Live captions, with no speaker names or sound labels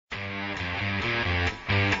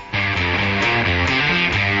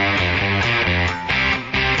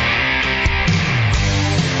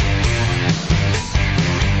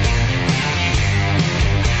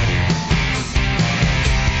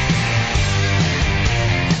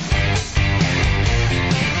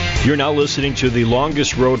You're now listening to the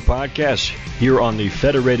Longest Road podcast here on the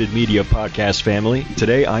Federated Media podcast family.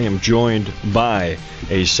 Today I am joined by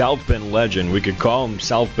a South Bend legend. We could call him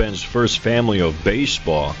South Bend's first family of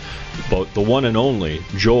baseball, but the one and only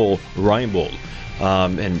Joel Reinebold.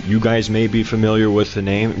 And you guys may be familiar with the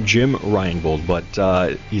name Jim Reinebold,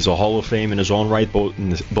 but he's a Hall of Fame in his own right, both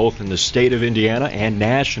in the state of Indiana and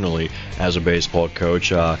nationally as a baseball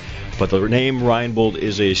coach. But the name Reinebold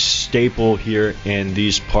is a staple here in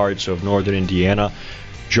these parts of northern Indiana.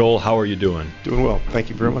 Joel, how are you doing? Doing well. Thank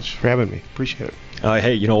you very much for having me. Appreciate it.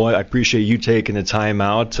 Hey, you know what? I appreciate you taking the time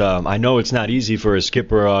out. I know it's not easy for a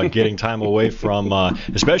skipper getting time away from,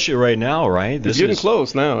 especially right now, right? It's getting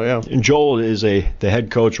close now, yeah. And Joel is the head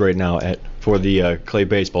coach right now for the Clay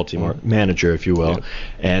baseball team, or manager, if you will.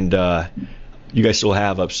 Yeah. And you guys still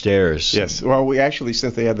have upstairs. Yes. Well, we actually,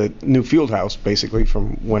 since they had the new field house, basically,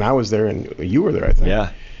 from when I was there and you were there, I think.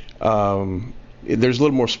 Yeah. There's a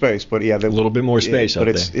little more space, but yeah, a little bit more space up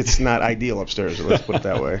there. But it's not ideal upstairs. Let's put it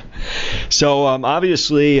that way. So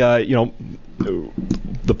obviously, the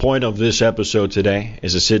point of this episode today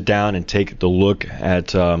is to sit down and take the look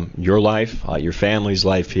at your life, your family's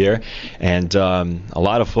life here, and a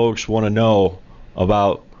lot of folks want to know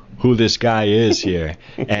about who this guy is here.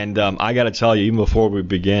 And I got to tell you, even before we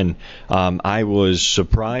begin, I was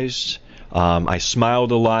surprised. I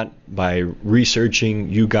smiled a lot by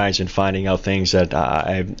researching you guys and finding out things that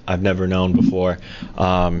I've never known before.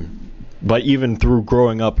 But even through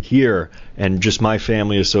growing up here and just my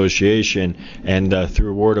family association and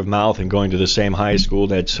through word of mouth and going to the same high school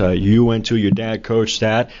that you went to, your dad coached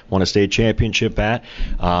at, won a state championship at.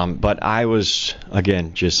 But I was,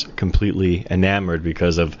 again, just completely enamored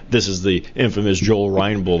because of this is the infamous Joel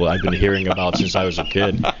Reinebold I've been hearing about since I was a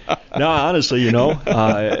kid. No, honestly,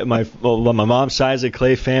 my mom's side's a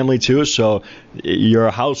Clay family too, so you're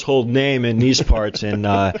a household name in these parts and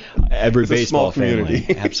every it's baseball a small community.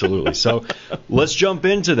 family. Absolutely. So let's jump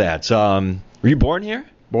into that. Were you born here?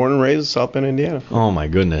 Born and raised South Bend, Indiana. Oh my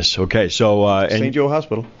goodness. Okay, so St. Joe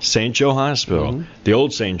Hospital. St. Joe Hospital, the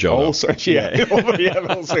old St. Joe. Old St. Yeah,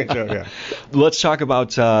 the old St. Joe. Yeah. Let's talk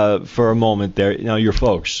about for a moment there. Your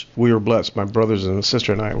folks. We were blessed. My brothers and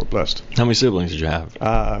sister and I were blessed. How many siblings did you have?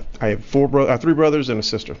 I have three brothers and a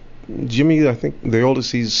sister. Jimmy, I think the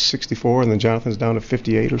oldest, he's 64, and then Jonathan's down to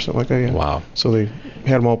 58 or something like that. Yeah. Wow. So they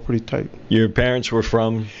had them all pretty tight. Your parents were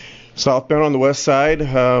from? South Bend on the west side.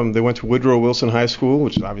 They went to Woodrow Wilson High School,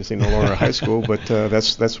 which is obviously no longer a high school, but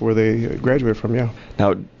that's where they graduated from, yeah.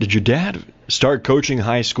 Now, did your dad start coaching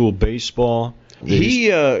high school baseball? He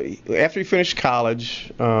after he finished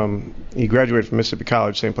college, he graduated from Mississippi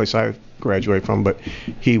College, same place I graduated from, but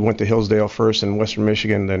he went to Hillsdale first in Western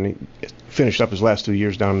Michigan, then he finished up his last 2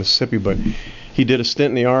 years down in Mississippi, but he did a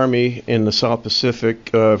stint in the Army in the South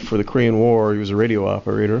Pacific for the Korean War. He was a radio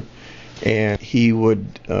operator. And he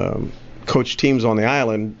would coach teams on the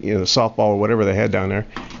island, softball or whatever they had down there,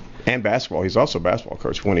 and basketball. He's also a basketball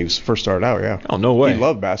coach when he first started out, yeah. Oh, no way. He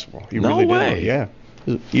loved basketball. He no really way. did.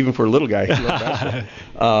 Yeah. Even for a little guy, he loved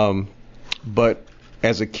basketball. But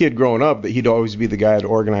as a kid growing up, he'd always be the guy to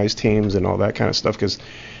organize teams and all that kind of stuff because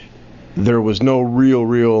there was no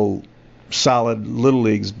real solid little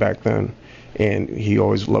leagues back then. And he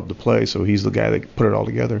always loved to play, so he's the guy that put it all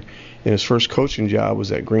together. And his first coaching job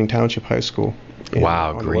was at Green Township High School.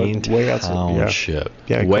 Wow, Green Township.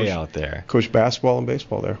 Yeah, way out there. Coached basketball and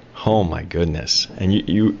baseball there. Oh, my goodness. And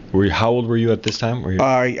you were how old were you at this time?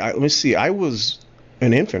 Let me see. I was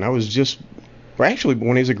an infant. I was actually,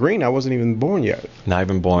 when he was at Green, I wasn't even born yet. Not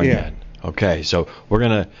even born yet. Okay, so we're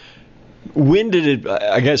going to, when did it,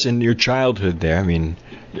 I guess, in your childhood there, I mean,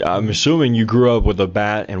 I'm assuming you grew up with a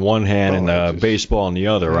bat in one hand and a baseball in the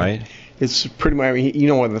other, right? It's pretty much,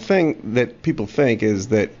 the thing that people think is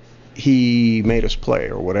that he made us play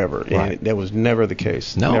or whatever. Right. And that was never the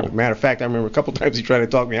case. No. Never. Matter of fact, I remember a couple times he tried to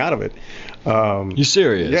talk me out of it. You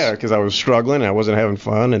serious? Yeah, because I was struggling and I wasn't having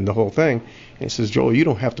fun and the whole thing. And he says, Joel, you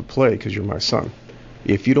don't have to play because you're my son.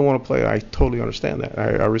 If you don't want to play, I totally understand that.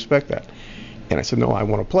 I respect that. And I said, no, I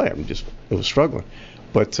want to play. I was struggling.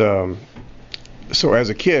 But so as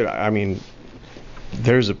a kid,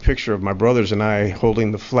 there's a picture of my brothers and I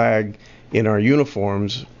holding the flag in our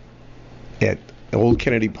uniforms at Old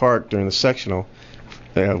Kennedy Park during the sectional.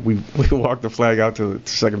 We walked the flag out to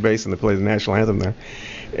second base and they played the national anthem there.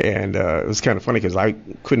 And it was kind of funny because I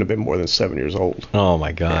couldn't have been more than 7 years old. Oh,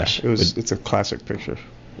 my gosh. Yeah, it's a classic picture.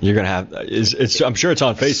 You're going to have I'm sure it's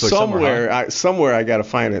on Facebook somewhere. Somewhere I got to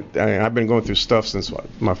find it. I've been going through stuff since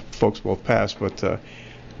my folks both passed, but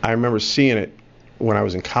I remember seeing it when I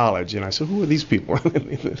was in college, and I said, "Who are these people?"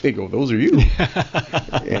 They go, "Those are you."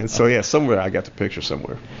 And so yeah, somewhere I got the picture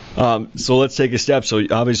somewhere. So let's take a step. So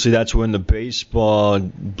obviously that's when the baseball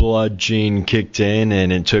blood gene kicked in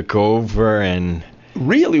and it took over. And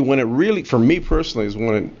really, when it really, for me personally, is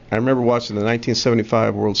when I remember watching the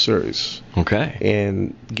 1975 World Series. Okay.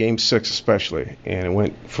 And Game 6 especially, and it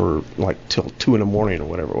went for like till 2 in the morning or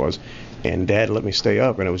whatever it was. And Dad let me stay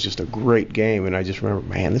up, and it was just a great game. And I just remember,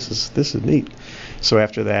 man, this is neat. So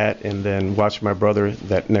after that, and then watching my brother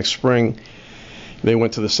that next spring, they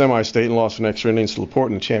went to the semi-state and lost an extra innings to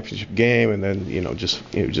LaPorte in the championship game, and then it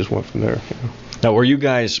just went from there. Now, were you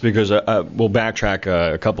guys, because we'll backtrack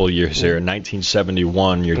a couple of years here. In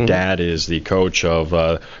 1971, your dad is the coach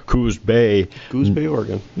of Coos Bay,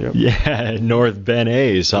 Oregon. Yep. Yeah, North Bend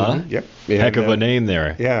A's, huh? Yep. Heck of a name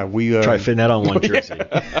there. Yeah, we try fitting that on one jersey.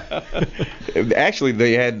 Actually,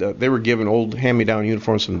 they were given old hand-me-down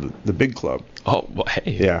uniforms from the big club. Oh, well,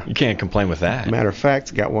 hey, yeah, you can't complain with that. Matter of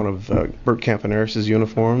fact, got one of Bert Campaneris'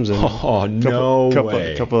 uniforms. And no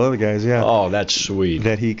way. A couple other guys, yeah. Oh, that's sweet.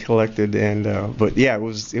 That he collected, and but yeah, it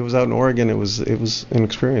was out in Oregon. It was an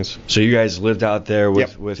experience. So you guys lived out there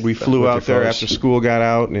with? Yep. with we flew with out there after school got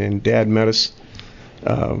out, and Dad met us.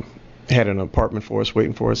 Had an apartment for us,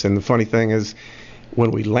 waiting for us. And the funny thing is,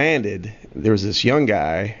 when we landed, there was this young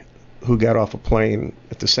guy who got off a plane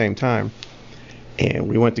at the same time, and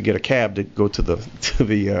we went to get a cab to go to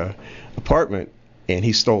the apartment, and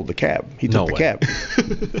he stole the cab. He took the cab.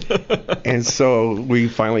 And so we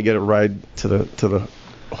finally get a ride to the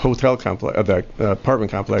hotel complex, the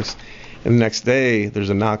apartment complex. And the next day, there's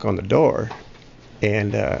a knock on the door,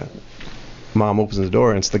 and Mom opens the door,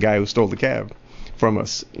 and it's the guy who stole the cab from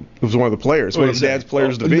us. It was one of the players, one of Dad's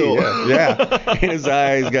players to be. No. Yeah. And his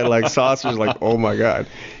eyes got like saucers, like, oh my God.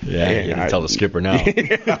 Yeah, you can tell the skipper now.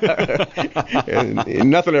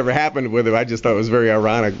 and nothing ever happened with him. I just thought it was very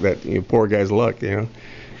ironic that poor guy's luck,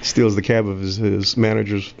 steals the cab of his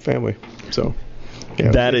manager's family. So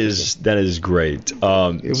yeah, that is great. It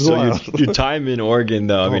was so wild. your time in Oregon,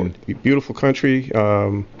 though, I mean, beautiful country.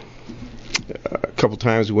 A couple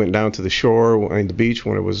times we went down to the shore, the beach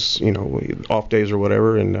when it was, off days or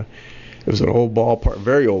whatever, and it was an old ballpark,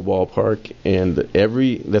 very old ballpark, and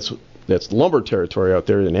that's lumber territory out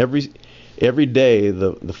there, and every day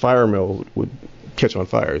the fire mill would catch on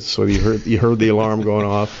fire, so you heard the alarm going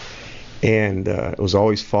off, and it was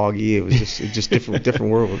always foggy. It was just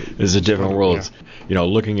different world. It's a different world. Yeah.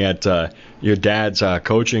 Looking at your dad's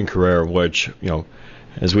coaching career, which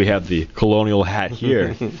as we have the colonial hat here,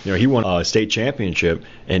 he won a state championship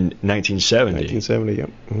in 1970. 1970, yeah.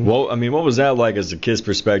 Mm-hmm. Well, I mean, what was that like as a kid's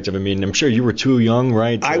perspective? I mean, I'm sure you were too young,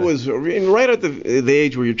 right? I was right at the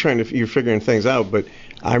age where you're figuring things out. But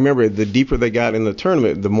I remember the deeper they got in the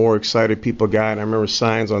tournament, the more excited people got. And I remember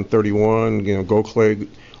signs on 31, go Clay,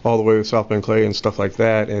 all the way to South Bend Clay and stuff like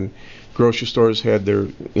that. And grocery stores had their,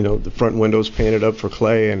 the front windows painted up for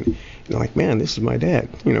Clay, and you're like, man, this is my dad.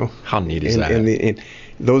 How neat is that? And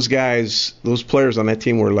those guys, those players on that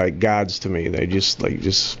team were like gods to me. They just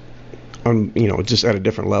just at a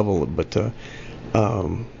different level. But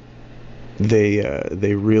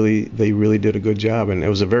they really did a good job, and it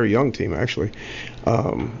was a very young team actually.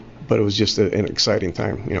 But it was just an exciting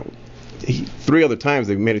time. 3 other times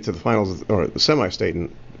they made it to the finals or the semi-state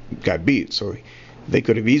and got beat. So they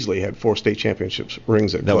could have easily had 4 state championships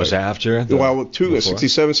rings at Clay. That was after? Well,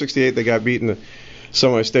 67, 68 they got beat in the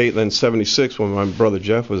semi-state, then 76 when my brother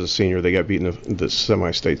Jeff was a senior, they got beat in the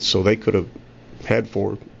semi-state. So they could have had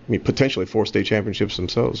potentially 4 state championships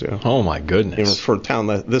themselves. Yeah. Oh my goodness. For a town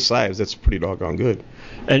this size, that's pretty doggone good.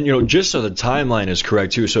 And just so the timeline is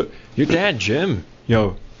correct too. So your dad Jim,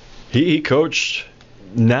 he coached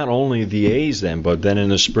not only the A's then, but then in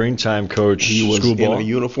the springtime coached he was school ball. In a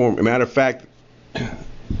uniform. Matter of fact,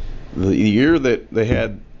 the year that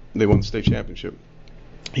they won the state championship,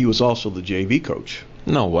 he was also the JV coach.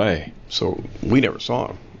 No way. So we never saw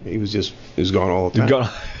him. He was gone all the time.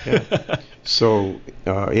 Yeah. So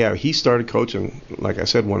he started coaching, like I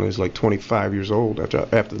said, when he was like 25 years old after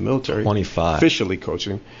the military. 25. Officially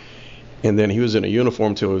coaching, and then he was in a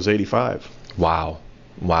uniform till he was 85. Wow.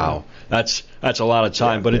 That's a lot of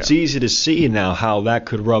time, but it's easy to see now how that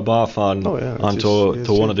could rub off onto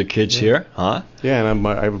one of the kids here, huh? Yeah, and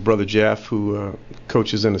I have a brother Jeff who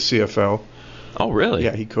coaches in the CFL. Oh, really?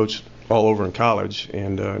 Yeah, he coached all over in college,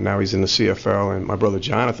 and now he's in the CFL. And my brother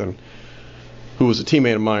Jonathan, who was a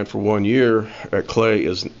teammate of mine for 1 year at Clay,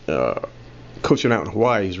 is coaching out in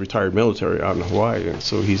Hawaii. He's retired military out in Hawaii, and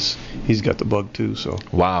so he's got the bug too. So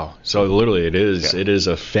wow. So literally, it is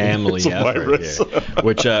a family effort here,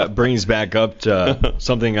 which brings back up to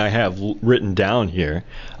something I have written down here.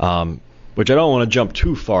 which I don't want to jump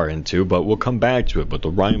too far into, but we'll come back to it. But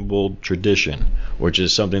the Reinebold tradition, which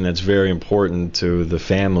is something that's very important to the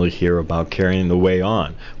family here about carrying the way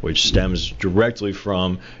on, which stems directly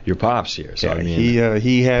from your pops here. So yeah, I mean,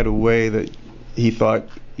 he had a way that he thought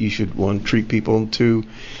you should, one, treat people, and two,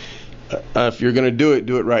 if you're going to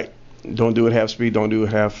do it right. Don't do it half speed. Don't do it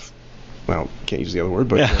half. Well, can't use the other word,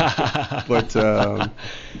 but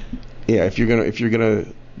yeah, if you're gonna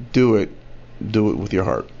do it with your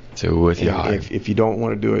heart. Do it with your heart. If you don't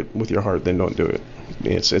want to do it with your heart, then don't do it.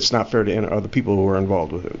 It's not fair to other people who are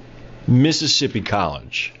involved with it. Mississippi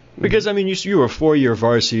College. Because, I mean, you were a 4-year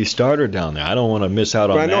varsity starter down there. I don't want to miss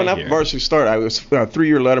out on that. I know, not here. Varsity start. I was a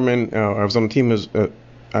 3-year letterman. I was on the team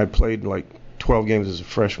I played like 12 games as a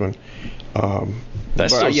freshman.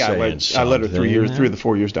 That's still saying something. I led her 3 years, 3 of the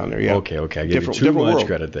 4 years down there. Yeah. Okay. I give you too much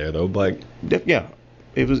credit there, though. But yeah,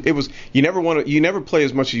 it was. You never play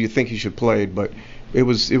as much as you think you should play, but it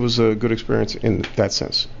was a good experience in that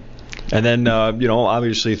sense. And then,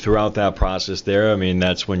 obviously throughout that process there, I mean,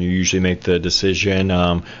 that's when you usually make the decision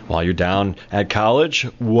while you're down at college,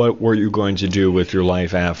 what were you going to do with your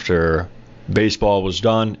life after baseball was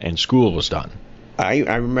done and school was done? I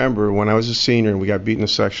remember when I was a senior and we got beat in the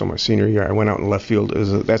sectional my senior year, I went out in left field.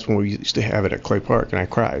 That's when we used to have it at Clay Park, and I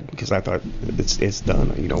cried because I thought, it's done.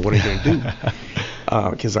 What are you going to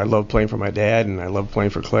do? Because I loved playing for my dad, and I loved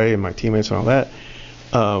playing for Clay and my teammates and all that.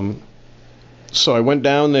 So I went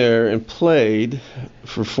down there and played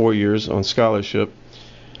for 4 years on scholarship.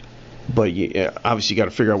 But obviously you got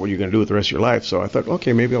to figure out what you're going to do with the rest of your life. So I thought,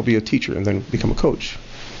 okay, maybe I'll be a teacher and then become a coach.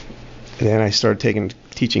 And then I started taking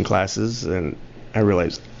teaching classes, and I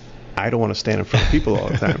realized I don't want to stand in front of people all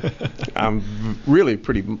the time. I'm really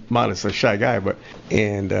pretty modest, a shy guy.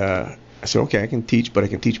 I said, okay, I can teach, but I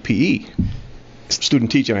can teach PE.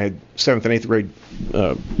 Student teaching, I had 7th and 8th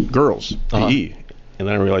grade girls, PE. And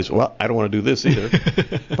then I realized, well, I don't want to do this either,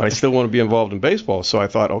 but I still want to be involved in baseball. So I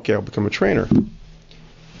thought, okay, I'll become a trainer.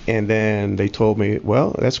 And then they told me,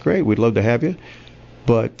 well, that's great. We'd love to have you,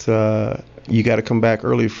 but you got to come back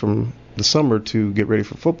early from the summer to get ready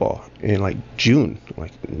for football in like June. I'm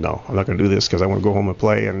like, no, I'm not going to do this because I want to go home and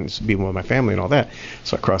play and be with my family and all that.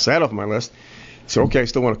 So I crossed that off my list. So, okay, I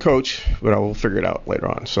still want to coach, but I will figure it out later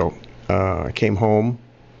on. So I came home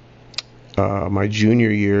my junior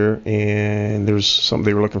year, and they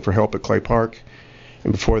were looking for help at Clay Park.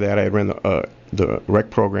 And before that, I had ran the rec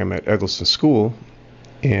program at Eggleston School,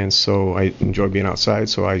 and so I enjoyed being outside.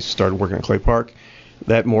 So I started working at Clay Park.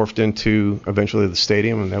 That morphed into eventually the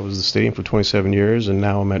stadium, and that was the stadium for 27 years. And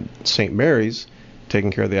now I'm at St. Mary's, taking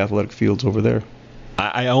care of the athletic fields over there.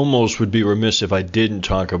 I almost would be remiss if I didn't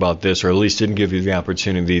talk about this, or at least didn't give you the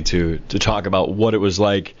opportunity to talk about what it was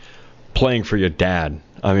like playing for your dad.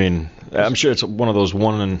 I mean, I'm sure it's one of those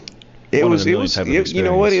one in a million type of experience. You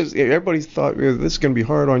know what? Everybody thought this is going to be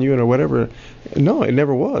hard on you or whatever. No, it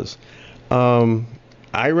never was.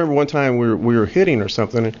 I remember one time we were hitting or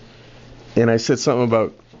something, and I said something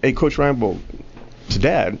about, hey, Coach Reinebold, to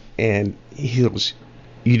Dad, and he goes,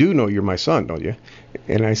 you do know you're my son, don't you?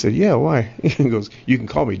 And I said, yeah, why? He goes, you can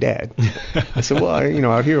call me Dad. I said, well,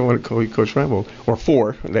 out here I want to call you Coach Reinebold, or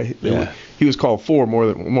Four. He was called Four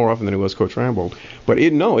more often than he was Coach Reinebold. But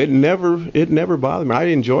it never bothered me. I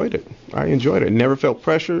enjoyed it. It never felt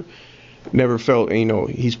pressure. Never felt,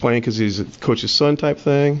 he's playing because he's a coach's son type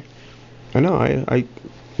thing. I know,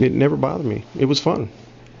 it never bothered me. It was fun.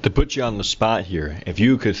 To put you on the spot here, if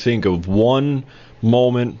you could think of one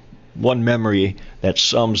moment, one memory that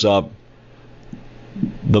sums up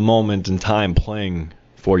the moment in time playing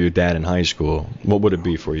for your dad in high school, what would it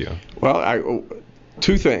be for you? Well,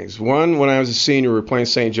 two things. One, when I was a senior, we were playing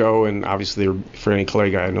St. Joe, and obviously for any Clay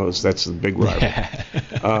guy knows that's the big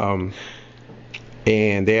rival.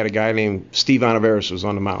 And they had a guy named Steve Oniveris was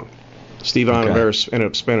on the mound. Steve Oniveris ended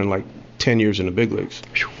up spending like 10 years in the big leagues.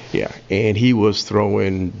 Yeah, and he was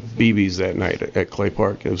throwing BBs that night at Clay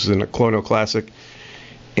Park. It was in the Colonial Classic.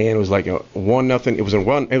 And it was like a 1-0. It was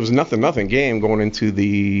 0-0 game going into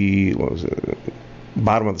the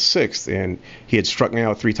bottom of the 6th, and he had struck me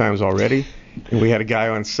out 3 times already. And we had a guy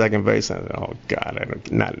on second base. And I said, oh God,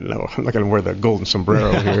 I'm not going to wear the golden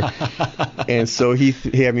sombrero here. And so he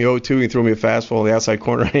had me 0-2. He threw me a fastball in the outside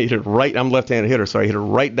corner. I hit it right. I'm a left-handed hitter, so I hit it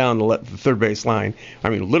right down the third base line. I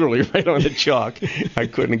mean, literally right on the chalk. I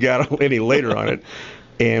couldn't have got any later on it.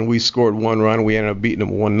 And we scored 1 run. We ended up beating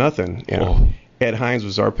them 1-0. Ed Hines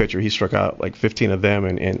was our pitcher. He struck out like 15 of them,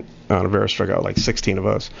 and Oniveris struck out like 16 of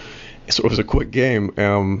us. So it was a quick game.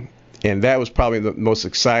 And that was probably the most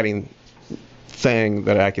exciting thing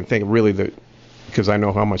that I can think of, really, because I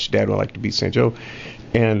know how much Dad would like to beat St. Joe.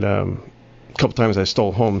 And a couple times I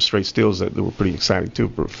stole home straight steals that were pretty exciting too.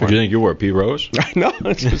 Do you think you were P. Rose? No,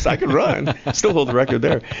 it's just I could run. Still hold the record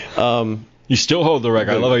there. You still hold the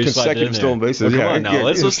record. I love how you slide it in consecutive stolen there. bases. Well, come on now,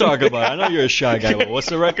 let's talk about it. I know you're a shy guy, but what's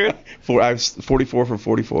the record? I was 44 for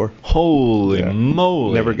 44. Holy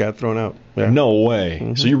moly! Never got thrown out. Yeah. No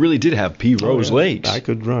way. So you really did have P. Rose legs. I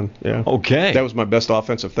could run. Yeah. Okay. That was my best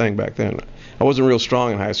offensive thing back then. I wasn't real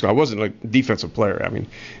strong in high school. I wasn't a defensive player. I mean,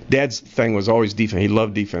 Dad's thing was always defense. He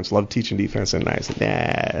loved defense, loved teaching defense, and I said,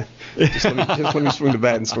 nah, just let me swing the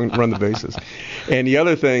bat and run the bases. And the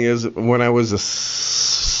other thing is, when I was a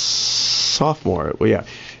sophomore,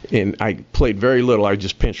 and I played very little. I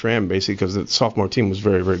just pinch ran basically because the sophomore team was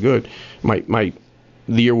very, very good. The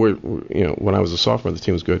year where when I was a sophomore, the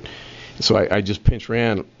team was good. So I just pinch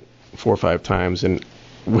ran 4 or 5 times, and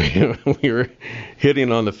we were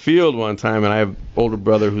hitting on the field one time, and I have an older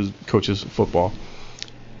brother who coaches football,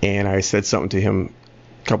 and I said something to him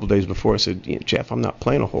a couple of days before. I said, Jeff, I'm not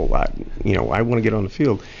playing a whole lot. I want to get on the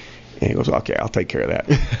field. And he goes, okay, I'll take care of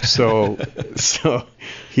that. So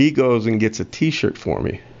he goes and gets a T-shirt for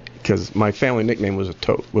me because my family nickname was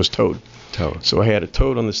Toad. Toad. So I had a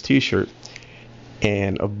Toad on this T-shirt,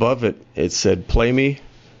 and above it said "Play me,"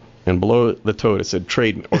 and below the Toad it said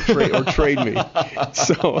 "Trade me" or "Trade me."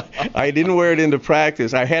 So I didn't wear it into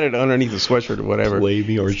practice. I had it underneath the sweatshirt or whatever. Play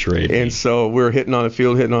me or trade me. And so we were hitting on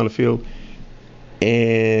the field,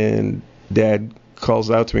 and Dad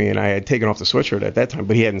calls out to me, and I had taken off the sweatshirt at that time,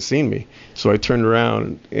 but he hadn't seen me. So I turned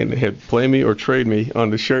around and it had "Play me or trade me"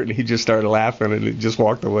 on the shirt, and he just started laughing and just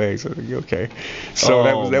walked away. So okay. So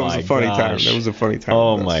that was a funny time. That was a funny time.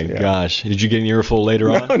 Oh my gosh! Did you get an earful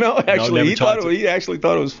later on? No, actually, he actually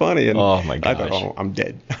thought it was funny. And oh my gosh! I thought, I'm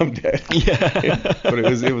dead. Yeah. But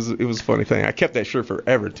it was a funny thing. I kept that shirt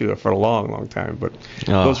forever too, for a long, long time. But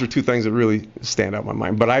those were 2 things that really stand out in my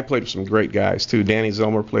mind. But I played with some great guys too. Danny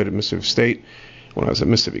Zelmer played at Mississippi State when I was at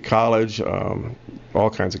Mississippi College. All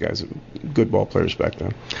kinds of guys, good ball players back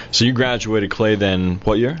then. So you graduated, Clay, then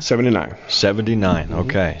what year? 79. 79,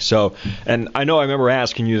 okay. So, and I know I remember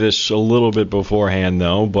asking you this a little bit beforehand,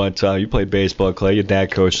 though, but you played baseball at Clay. Your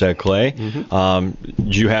dad coached at Clay.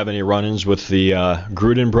 Did you have any run-ins with the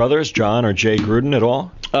Gruden brothers, John or Jay Gruden, at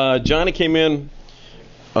all? Johnny came in.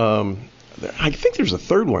 I think there's a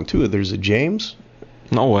third one, too. There's a James.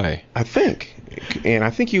 No way. I think. And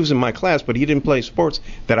I think he was in my class, but he didn't play sports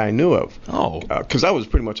that I knew of. Oh. Because I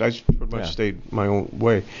pretty much stayed my own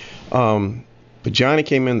way. But Johnny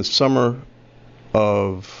came in the summer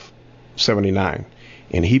of 79,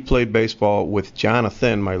 and he played baseball with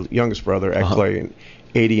Jonathan, my youngest brother, at Clay in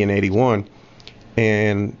 80 and 81.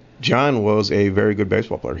 And John was a very good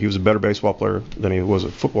baseball player. He was a better baseball player than he was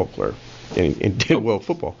a football player, and did well at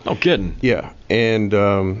football. No kidding. Yeah.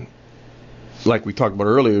 And like we talked about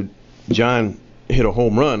earlier, John hit a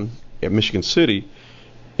home run at Michigan City,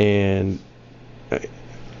 and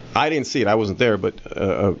I didn't see it. I wasn't there, but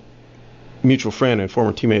a mutual friend and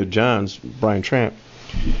former teammate of John's, Brian Tramp,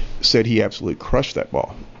 said he absolutely crushed that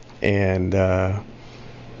ball. And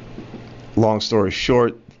long story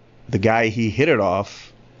short, the guy he hit it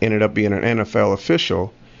off ended up being an NFL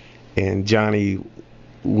official, and Johnny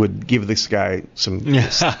would give this guy some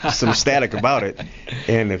static about it.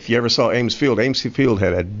 And if you ever saw Ames Field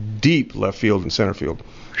had a deep left field and center field,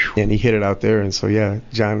 and he hit it out there. And so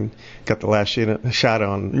John got the last shot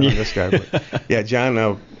on this guy. But yeah,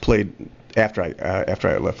 John played after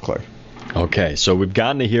I left Clay. Okay, so we've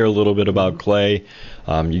gotten to hear a little bit about Clay.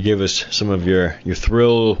 You gave us some of your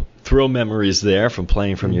thrill memories there from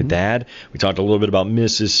playing from your dad. We talked a little bit about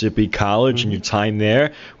Mississippi College and your time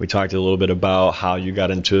there. We talked a little bit about how you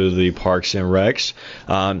got into the Parks and Recs.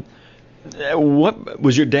 What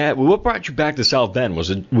was your dad? What brought you back to South Bend?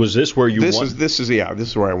 Was this where you? This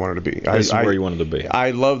is where I wanted to be. This is where you wanted to be.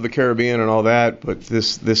 I love the Caribbean and all that, but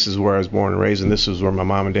this is where I was born and raised, and this is where my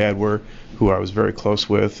mom and dad were, who I was very close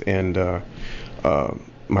with, and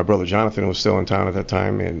my brother Jonathan was still in town at that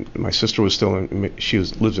time, and my sister was still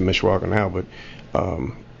lives in Mishawaka now, but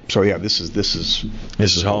so yeah, this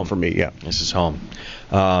is home for me. Yeah, this is home.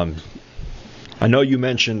 I know you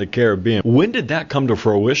mentioned the Caribbean. When did that come to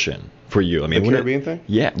fruition for you? I mean, the Caribbean thing?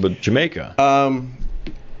 Yeah, but Jamaica.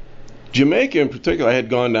 Jamaica in particular, I had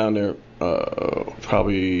gone down there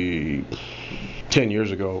probably 10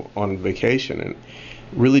 years ago on vacation, and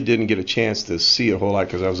really didn't get a chance to see a whole lot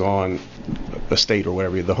because I was on the state or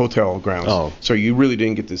whatever, the hotel grounds. Oh. So you really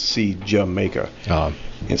didn't get to see Jamaica.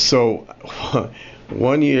 And so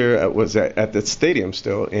one year I was at the stadium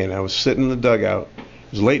still, and I was sitting in the dugout.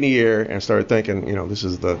 It was late in the year, and I started thinking, this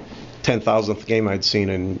is the 10,000th game I'd seen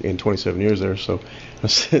in 27 years there. So I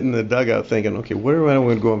was sitting in the dugout thinking, okay, where am I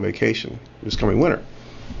going to go on vacation this coming winter?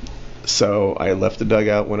 So I left the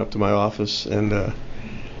dugout, went up to my office, and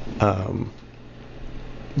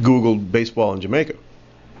Googled baseball in Jamaica,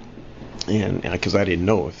 and because I didn't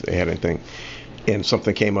know if they had anything, and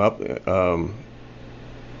something came up,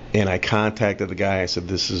 and I contacted the guy. I said,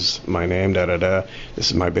 "This is my name, da da da.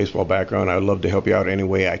 This is my baseball background. I'd love to help you out any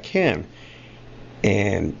way I can,"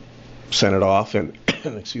 and sent it off. And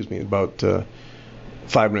excuse me, about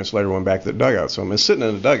 5 minutes later, went back to the dugout. So I'm sitting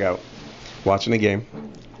in the dugout watching the game,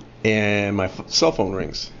 and my cell phone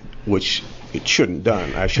rings, which it shouldn't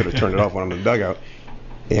done. I should have turned it off when I'm in the dugout.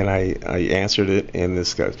 And I answered it, and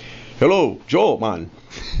this guy, "Hello, Joel, man.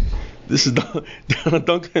 This is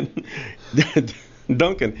Duncan.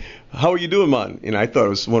 Duncan, how are you doing, man?" And I thought it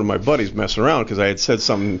was one of my buddies messing around because I had said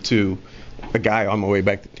something to a guy on my way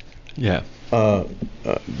back. Back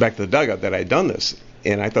to the dugout that I had done this,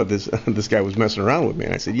 and I thought this guy was messing around with me.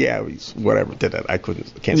 And I said, "Yeah, he's whatever." Did that? I can't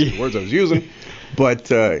say the words I was using, but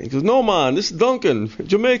he goes, "No, man, this is Duncan,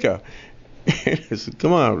 Jamaica." I said,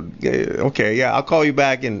 "Come on, okay, yeah, I'll call you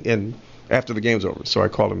back and after the game's over." So I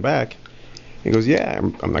called him back. He goes, "Yeah,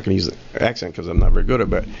 I'm not going to use the accent because I'm not very good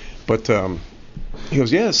at it, but he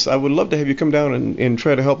goes, "Yes, I would love to have you come down and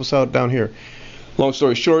try to help us out down here." Long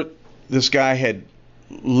story short, this guy had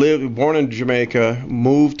born in Jamaica,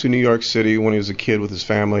 moved to New York City when he was a kid with his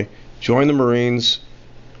family, joined the Marines,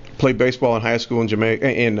 played baseball in high school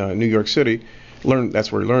in New York City,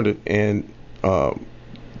 that's where he learned it, and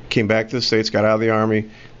came back to the States, got out of the Army,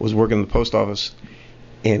 was working in the post office,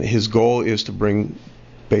 and his goal is to bring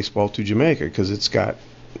baseball to Jamaica because it's got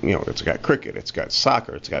cricket, it's got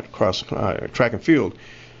soccer, it's got track and field,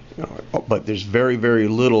 but there's very, very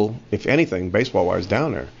little, if anything, baseball-wise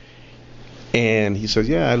down there. And he says,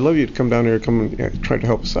 "Yeah, I'd love you to come down here, come and try to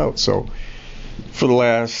help us out." So for the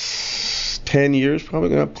last 10 years,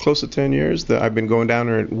 probably up close to 10 years, that I've been going down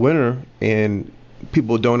there in winter, and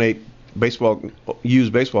people donate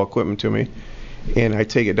used baseball equipment to me, and I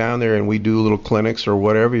take it down there, and we do little clinics or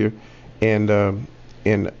whatever, and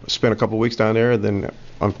spend a couple of weeks down there. Then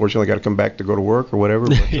unfortunately, I got to come back to go to work or whatever.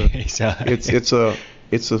 But,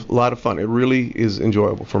 it's a lot of fun. It really is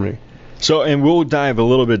enjoyable for me. So, and we'll dive a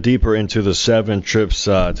little bit deeper into the 7 trips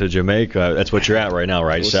to Jamaica. That's what you're at right now,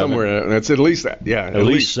 right? Well, 7? Somewhere. That's at least that. Yeah. At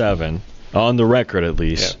least 7. On the record, at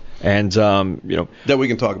least. Yeah. And, that we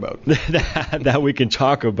can talk about. that we can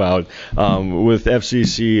talk about with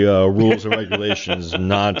FCC rules and regulations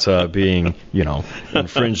not being,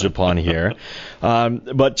 infringed upon here.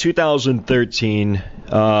 But 2013,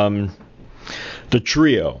 the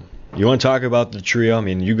trio. You want to talk about the trio? I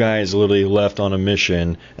mean, you guys literally left on a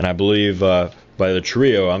mission, and I believe by the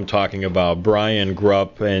trio, I'm talking about Brian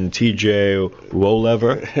Grupp and T.J.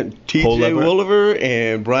 Wolever. T.J. Wolever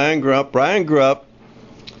and Brian Grupp. Brian Grupp,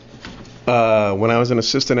 when I was an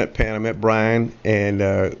assistant at Penn, I met Brian, and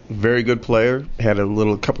very good player. Had a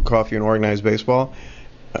little cup of coffee and organized baseball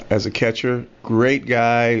as a catcher. Great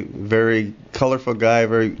guy, very colorful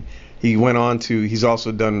guy, He went on to. He's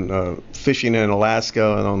also done fishing in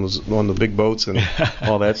Alaska and on the big boats and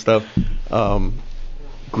all that stuff.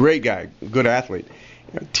 Great guy, good athlete.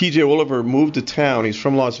 T.J. Wolever moved to town. He's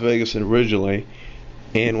from Las Vegas originally,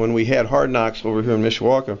 and when we had Hard Knocks over here in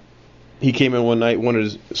Mishawaka, he came in one night,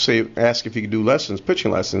 wanted to ask if he could do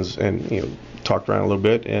pitching lessons, and talked around a little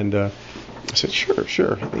bit. And I said,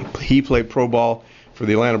 sure. He played pro ball for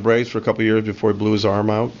the Atlanta Braves for a couple of years before he blew his arm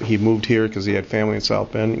out. He moved here because he had family in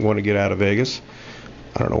South Bend. He wanted to get out of Vegas.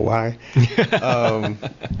 I don't know why.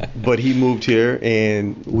 But he moved here,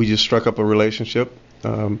 and we just struck up a relationship.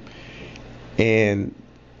 And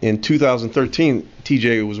in 2013,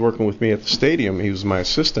 TJ was working with me at the stadium. He was my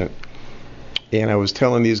assistant. And I was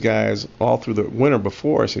telling these guys all through the winter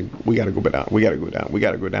before, I said, we got to go down. We got to go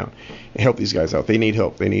down and help these guys out. They need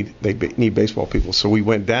help. They need baseball people. So we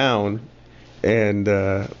went down, and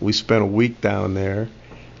we spent a week down there.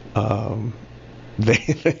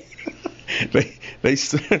 They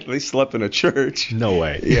slept in a church. No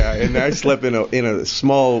way. Yeah, and I slept in a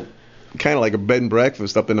small, kind of like a bed and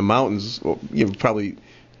breakfast up in the mountains. Probably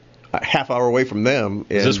a half hour away from them.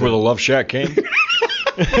 Is this where the Love Shack came?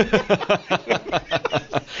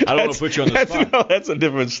 I don't want to put you on the spot. No, that's a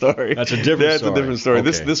different story. That's a different story.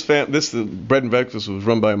 Okay. This bread and breakfast was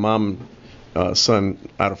run by a mom, son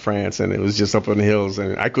out of France, and it was just up in the hills,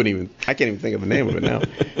 and I can't even think of the name of it now.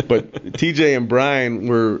 But TJ and Brian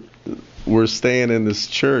were staying in this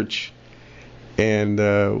church,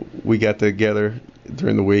 and we got together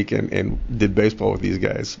during the week and did baseball with these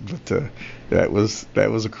guys. But that was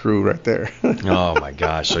a crew right there. Oh my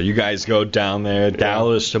gosh! So you guys go down there,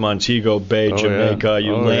 Dallas to Montego Bay, Jamaica.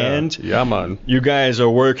 You land. Yeah, man. You guys are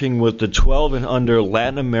working with the 12 and under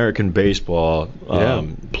Latin American baseball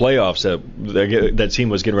playoffs that team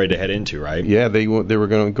was getting ready to head into, right? Yeah, they were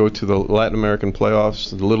going to go to the Latin American playoffs,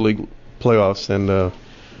 the Little League playoffs, and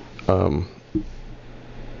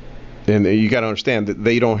you got to understand that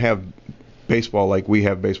they don't have baseball like we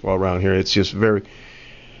have baseball around here. It's just very,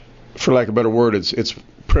 for lack of a better word, it's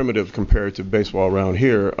primitive compared to baseball around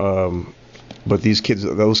here. But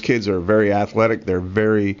those kids are very athletic. They're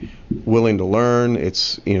very willing to learn.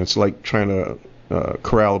 It's like trying to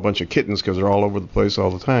corral a bunch of kittens because they're all over the place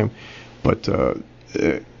all the time. But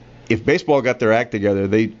if baseball got their act together,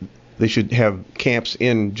 they should have camps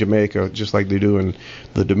in Jamaica just like they do in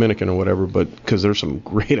the Dominican or whatever. But because there's some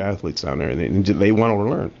great athletes down there, and they want to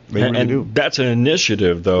learn. They really do. That's an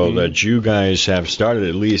initiative, though, that you guys have started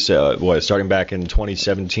at least, starting back in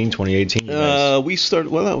 2017, 2018? We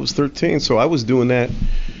started, I was 13, so I was doing that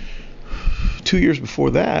 2 years before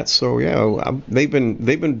that. So, yeah, they've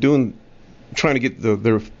been trying to get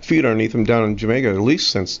their feet underneath them down in Jamaica at least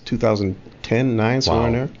since 2010, 9, somewhere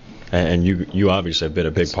in there. And you obviously have been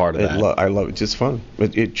a big part of that. I love it. It's just fun.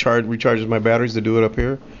 It recharges my batteries to do it up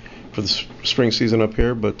here for the spring season up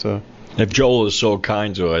here. But if Joel is so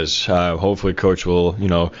kind to us, hopefully Coach will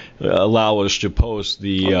allow us to post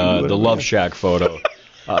the Love Shack photo.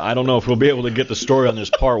 I don't know if we'll be able to get the story on this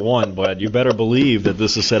part 1, but you better believe that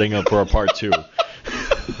this is setting up for a part 2.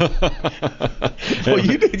 Well,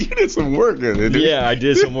 you did some work in it. Yeah, I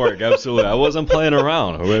did some work. Absolutely, I wasn't playing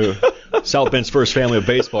around. South Bend's first family of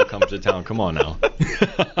baseball comes to town. Come on now.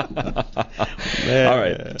 All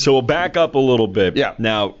right, so we'll back up a little bit. Yeah.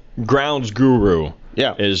 Now, grounds guru.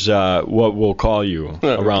 Yeah. Is what we'll call you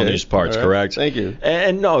around these parts, right. Correct? Thank you.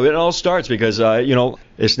 And no, it all starts because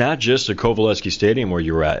it's not just the Kovaleski Stadium where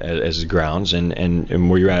you're at as grounds and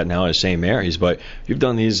where you're at now at St. Mary's, but you've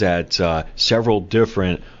done these at several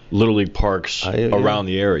different Little League parks around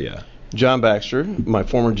the area. John Baxter, my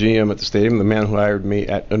former GM at the stadium, the man who hired me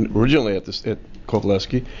originally at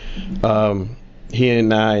Kovaleski, he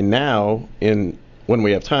and I now, when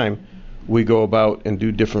we have time, we go about and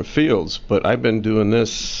do different fields. But I've been doing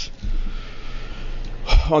this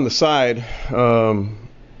on the side,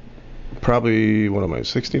 probably, what am I,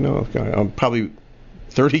 60 now? I'm probably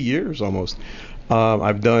 30 years almost.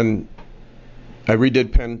 I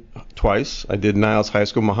redid Penn twice. I did Niles High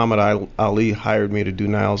School. Muhammad Ali hired me to do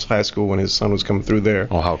Niles High School when his son was coming through there.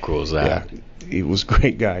 Oh, how cool is that? Yeah, he was a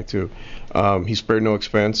great guy, too. He spared no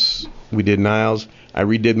expense. We did Niles. I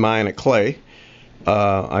redid mine at Clay.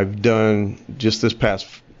 I've done, just this past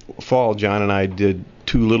fall, John and I did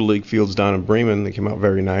 2 Little League fields down in Bremen. They came out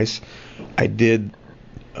very nice. I did,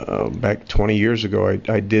 back 20 years ago,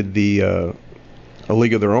 I did a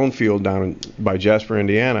League of Their Own field down by Jasper,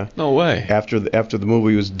 Indiana. No way. After the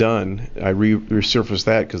movie was done, I resurfaced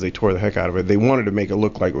that because they tore the heck out of it. They wanted to make it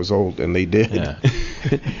look like it was old, and they did. Yeah.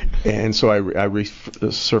 And so I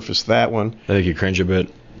resurfaced that one. I think you cringe a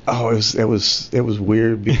bit. Oh, it was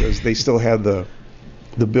weird because they still had the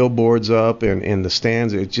billboards up and the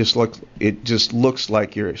stands. It just looks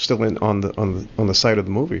like you're still on the site of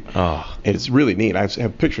the movie. Oh. And it's really neat. I have a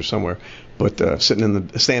picture somewhere, but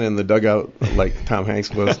standing in the dugout like Tom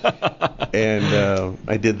Hanks was. And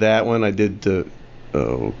I did that one. I did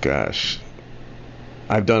oh gosh,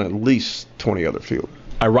 I've done at least 20 other fields.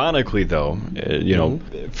 Ironically, though,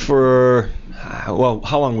 for, how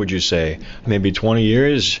long would you say? Maybe 20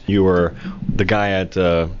 years? You were the guy at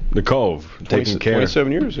the Cove, taking care.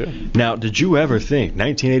 27 years, yeah. Now, did you ever think,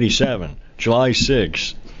 1987, July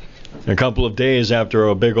 6th, a couple of days after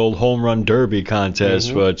a big old home run derby contest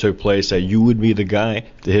took place, that you would be the guy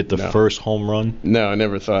to hit the first home run? No, I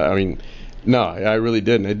never thought. I mean, no, I really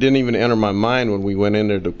didn't. It didn't even enter my mind when we went in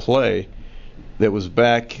there to play. That was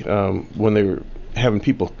back when they were having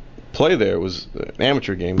people play there. It was an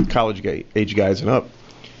amateur game, college age guys and up,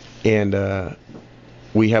 and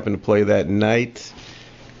we happened to play that night.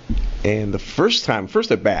 And the first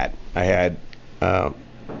at bat, I had a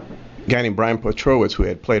guy named Brian Petrowitz, who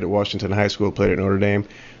had played at Washington High School, played at Notre Dame,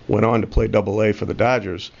 went on to play Double-A for the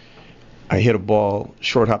Dodgers. I hit a ball,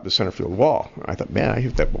 short hop the center field wall. I thought, man, I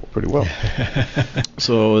hit that ball pretty well.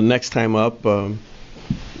 So next time up,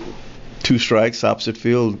 2 strikes, opposite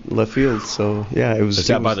field, left field. So yeah, it was. Is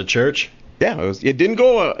that by the church? Yeah, it didn't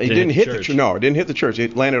go. It didn't hit the church. No, it didn't hit the church.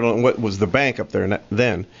 It landed on what was the bank up there.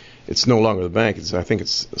 Then it's no longer the bank. I think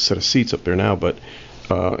it's a set of seats up there now. But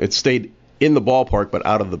it stayed in the ballpark, but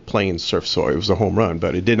out of the playing surf. So it was a home run,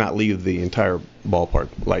 but it did not leave the entire ballpark,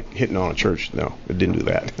 like hitting on a church. No, it didn't do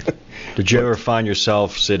that. Did you ever find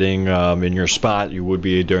yourself sitting in your spot you would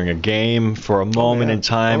be during a game for a moment in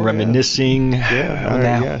time, reminiscing when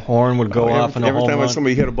that horn would go off in a home run? Every time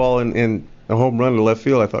somebody hit a ball in a home run to left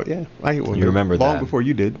field, I thought, I hit one. You remember long that before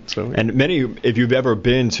you did. So. And if you've ever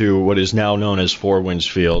been to what is now known as Four Winds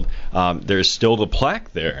Field, there's still the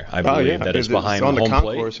plaque there, I believe, that is behind on the home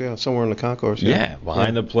concourse, plate. Yeah, somewhere in the concourse. Yeah,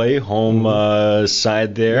 behind the plate, home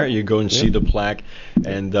side there. You go and see the plaque,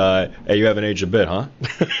 and hey, you haven't aged a bit, huh?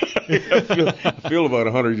 I feel about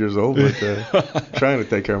 100 years old, but trying to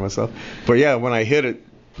take care of myself. But yeah, when I hit it,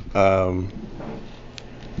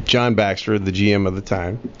 John Baxter, the GM of the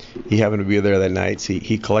time, he happened to be there that night.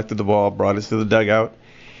 He collected the ball, brought it to the dugout,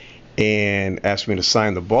 and asked me to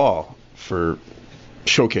sign the ball for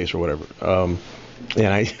showcase or whatever. And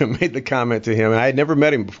I made the comment to him, and I had never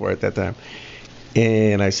met him before at that time.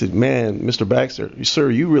 And I said, "Man, Mr. Baxter, sir,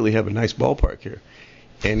 you really have a nice ballpark here."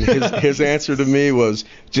 And his answer to me was,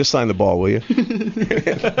 "Just sign the ball, will you?"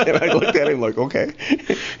 And I looked at him like, "Okay."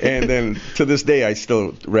 And then to this day, I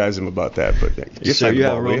still razz him about that. But just so sign you the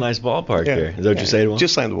have ball, a real nice ballpark here. Is that what you say to him?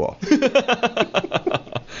 Just sign the ball.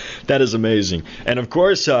 That is amazing. And of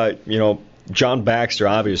course, John Baxter,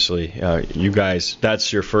 obviously, you guys,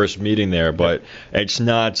 that's your first meeting there, but it's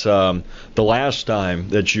not the last time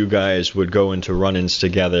that you guys would go into run-ins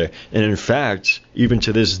together. And in fact, even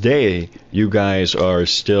to this day, you guys are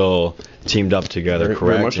still teamed up together,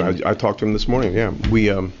 correct? Very much. I talked to him this morning, We,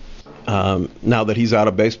 now that he's out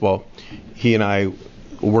of baseball, he and I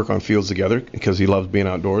work on fields together because he loves being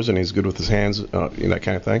outdoors and he's good with his hands, that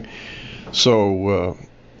kind of thing. So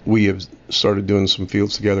we have started doing some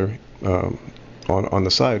fields together on the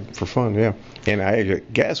side for fun, And I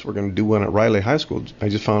guess we're going to do one at Riley High School. I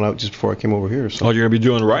just found out just before I came over here. So you're going to be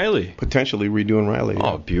doing Riley? Potentially redoing Riley.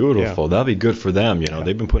 Oh, beautiful. That'll be good for them.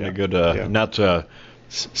 They've been putting a good, not to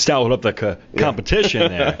stout up the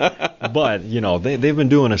competition there, but they've been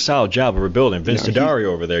doing a solid job of rebuilding. Vince Tadari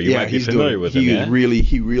over there, you might be familiar with him.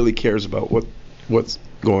 He really cares about what's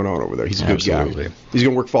going on over there. He's a good guy. He's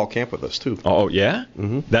going to work fall camp with us too. Oh yeah,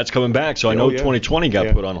 That's coming back. So I know 2020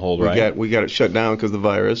 got put on hold, right? We got it shut down because of the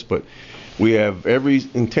virus, but we have every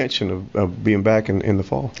intention of being back in the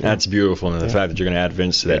fall. That's beautiful, and the fact that you're going to add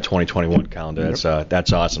Vince to that 2021 calendar,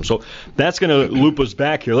 that's awesome. So that's going to loop us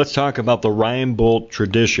back here. Let's talk about the Reinebold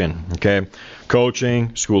tradition, okay?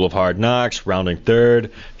 Coaching, School of Hard Knocks, rounding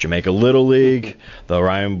third, Jamaica Little League, the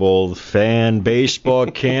Reinebold Fan Baseball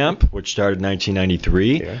Camp, which started in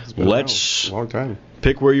 1993. It's been a long time.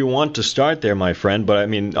 Pick where you want to start there, my friend, but I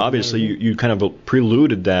mean, obviously you kind of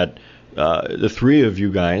preluded that. The three of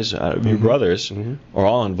you guys, your brothers, are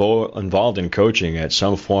all involved in coaching at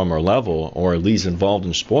some form or level, or at least involved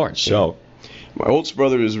in sports. So, my oldest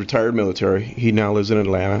brother is retired military. He now lives in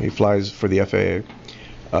Atlanta. He flies for the FAA.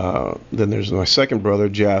 Then there's my second brother,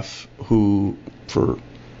 Jeff, who for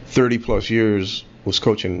 30 plus years was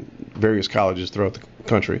coaching various colleges throughout the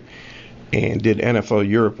country and did NFL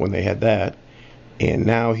Europe when they had that. And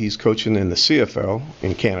now he's coaching in the CFL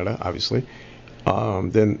in Canada, obviously.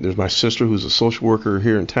 Then there's my sister, who's a social worker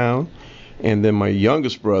here in town. And then my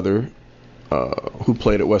youngest brother, who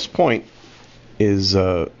played at West Point, is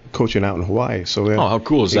coaching out in Hawaii. So how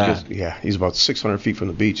cool is that? He's about 600 feet from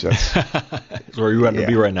the beach. That's where you have to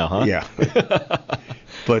be right now, huh? Yeah.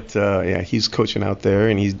 But he's coaching out there,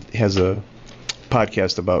 and he has a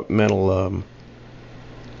podcast about mental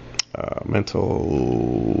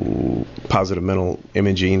positive mental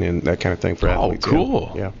imaging and that kind of thing for athletes. Oh,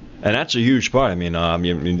 cool. Yeah. And that's a huge part. I mean,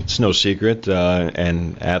 it's no secret,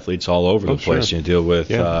 and athletes all over the place. Sure. You deal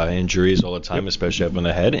with injuries all the time, especially up in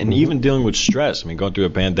the head, and even dealing with stress. I mean, going through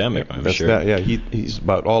a pandemic, I'm That's sure. That, yeah. He's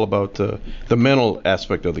all about the mental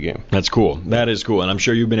aspect of the game. That's cool. That is cool, and I'm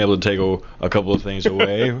sure you've been able to take a couple of things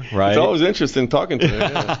away, right? It's always interesting talking to him.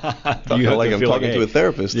 Yeah. I'm talking to a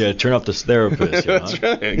therapist. Yeah, turn off this therapist. That's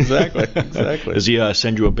right. Exactly. Does he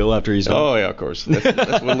send you a bill after he's done? Oh yeah, of course.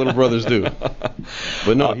 That's what little brothers do.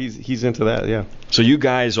 But no, he's into that, yeah. So you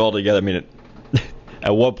guys all together, I mean,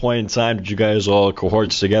 at what point in time did you guys all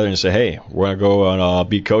cohorts together and say, hey, we're going to go and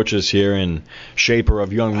be coaches here and shaper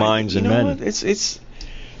of young minds and men? What? It's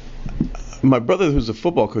my brother, who's a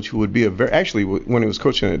football coach, who would be actually, when he was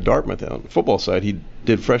coaching at Dartmouth on the football side, he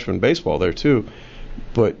did freshman baseball there too.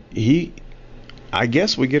 But I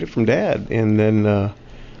guess we get it from Dad, and then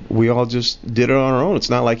we all just did it on our own. It's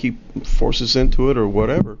not like he forced us into it or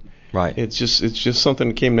whatever. Right. It's just something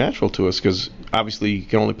that came natural to us because obviously you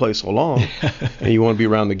can only play so long, and you want to be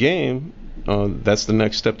around the game. That's the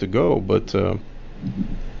next step to go. But the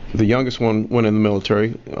youngest one went in the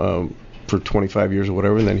military for 25 years or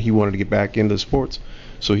whatever, and then he wanted to get back into sports,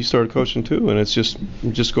 so he started coaching too, and it just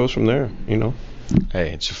goes from there, you know.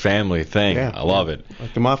 Hey, it's a family thing. Yeah, I love it.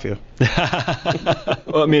 Like the mafia.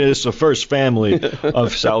 Well, I mean, it's the first family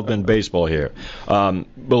of South Bend baseball here. But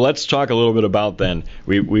let's talk a little bit about then.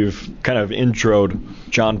 We've kind of introed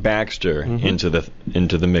John Baxter into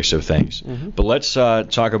the mix of things. But let's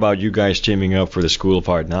talk about you guys teaming up for the School of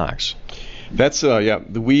Hard Knocks. That's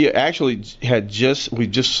we actually we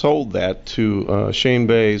just sold that to Shane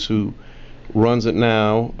Bays, who runs it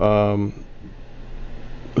now.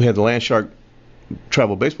 We had the Land Shark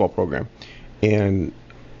travel baseball program, and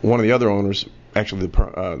one of the other owners, actually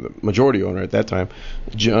the majority owner at that time,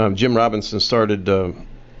 Jim Robinson, started the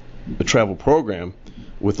travel program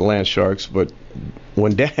with the Land Sharks. But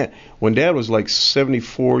when Dad was like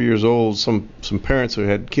 74 years old, some parents who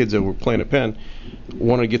had kids that were playing at Penn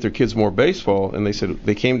wanted to get their kids more baseball, and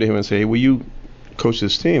they came to him and said, "Hey, will you coach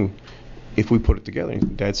this team if we put it together?"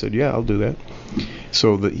 And Dad said, "Yeah, I'll do that."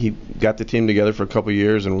 So he got the team together for a couple of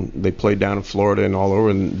years, and they played down in Florida and all over,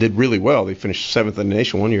 and did really well. They finished 7th in the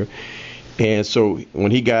nation one year. And so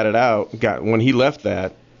when he when he left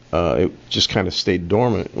that, it just kind of stayed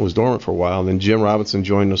dormant. It was dormant for a while. And then Jim Robinson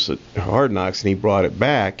joined us at Hard Knocks, and he brought it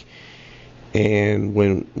back. And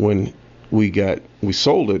when we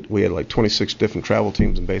sold it, we had like 26 different travel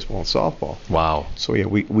teams in baseball and softball. Wow. So yeah,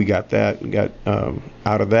 we got that. We got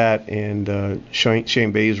out of that, and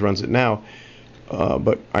Shane Bays runs it now.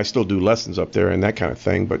 But I still do lessons up there and that kind of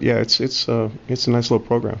thing. But yeah, it's a nice little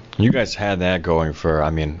program. You guys had that going for, I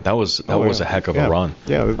mean, that was a heck of a run.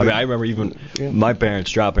 Yeah. I mean, I remember even my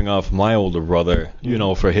parents dropping off my older brother,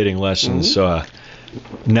 for hitting lessons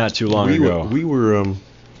not too long ago. We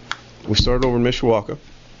started over in Mishawaka.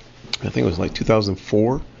 I think it was like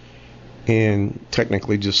 2004, and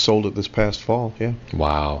technically just sold it this past fall. Yeah.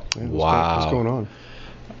 Wow. Yeah, what's going on?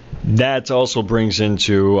 That also brings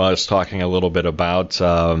into us talking a little bit about,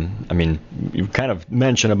 I mean, you kind of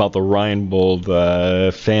mentioned about the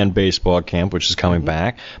Reinebold fan baseball camp, which is coming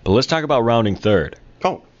back. But let's talk about rounding third.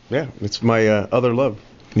 Oh, yeah. It's my other love.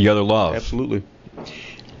 The other love. Absolutely.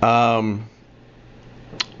 The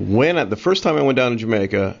first time I went down to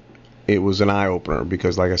Jamaica, it was an eye-opener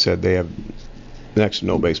because, like I said, they have next to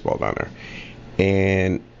no baseball down there.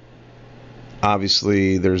 And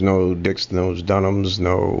obviously, there's no Dick's, no Dunham's,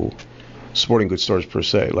 no sporting goods stores per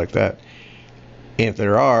se like that. And if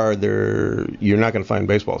there are, you're not going to find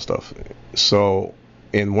baseball stuff. So,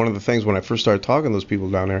 and one of the things when I first started talking to those people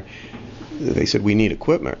down there, they said we need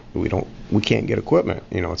equipment. We can't get equipment.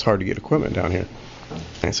 It's hard to get equipment down here.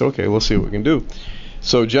 And I said, okay, we'll see what we can do.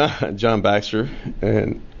 So John Baxter,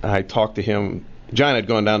 and I talked to him. John had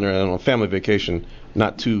gone down there on a family vacation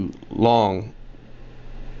not too long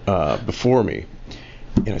before me,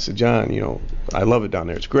 and I said, John, I love it down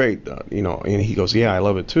there. It's great, and he goes, yeah, I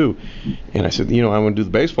love it too. And I said, I want to do the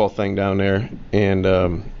baseball thing down there,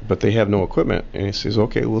 and but they have no equipment. And he says,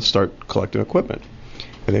 okay, we'll start collecting equipment,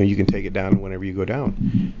 and then you can take it down whenever you go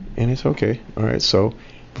down. And it's okay, all right. So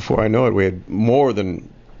before I know it, we had more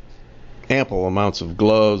than ample amounts of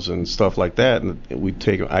gloves and stuff like that, and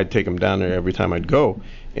I'd take them down there every time I'd go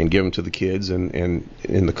and give them to the kids and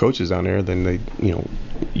the coaches down there. Then they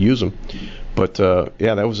use them. But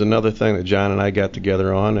yeah, that was another thing that John and I got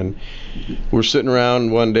together on, and we're sitting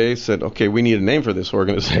around one day, said, okay, we need a name for this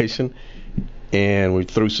organization, and we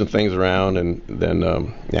threw some things around, and then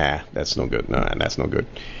that's no good. No, that's no good.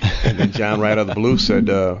 And then John, right out of the blue, said,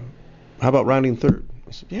 how about rounding third?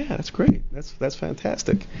 I said, yeah, that's great. That's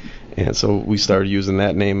fantastic. And so we started using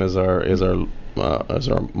that name as our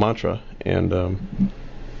mantra. And all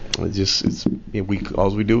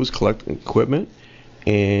we do is collect equipment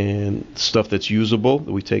and stuff that's usable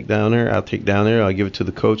that we take down there. I'll take down there. I'll give it to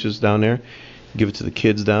the coaches down there. Give it to the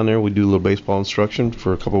kids down there. We do a little baseball instruction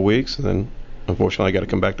for a couple of weeks, and then unfortunately I got to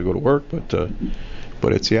come back to go to work. But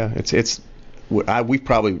we've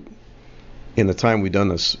probably, in the time we've done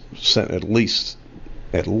this, sent at least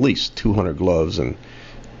 200 gloves and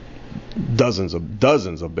dozens of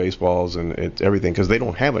baseballs and everything, because they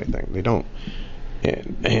don't have anything. They don't.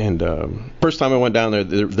 And first time I went down there,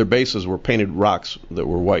 their bases were painted rocks that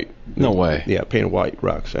were white. No way. Yeah, painted white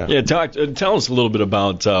rocks. Yeah. Yeah. Tell us a little bit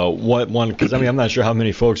about what one, because I mean I'm not sure how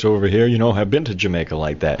many folks over here have been to Jamaica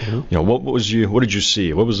like that. Mm-hmm. What did you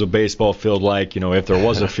see? What was the baseball field like? If there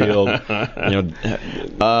was a field.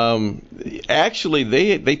 Actually,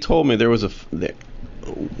 they told me there was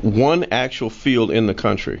one actual field in the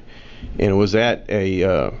country, and it was at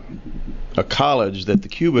a college that the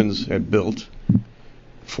Cubans had built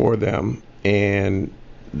for them, and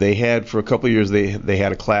they had for a couple of years they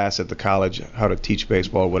had a class at the college how to teach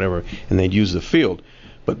baseball or whatever, and they'd use the field.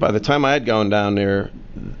 But by the time I had gone down there,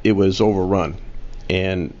 it was overrun,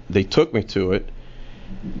 and they took me to it,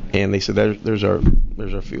 and they said, there's our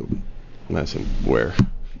field. And I said, where?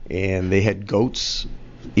 And they had goats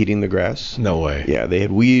eating the grass. No way. Yeah, they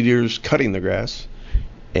had weed eaters cutting the grass,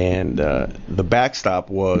 and the backstop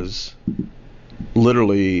was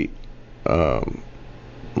literally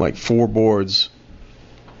like 4 boards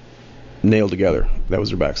nailed together. That was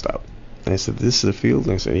their backstop. And I said, this is a field?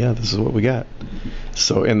 And I said, yeah, this is what we got.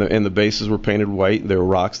 So, and the bases were painted white. There were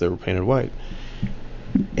rocks that were painted white.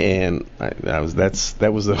 And that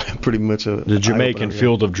was pretty much the Jamaican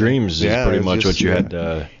Field of Dreams is pretty much what you had.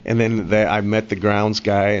 And then I met the grounds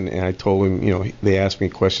guy, and I told him, they asked me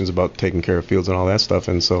questions about taking care of fields and all that stuff.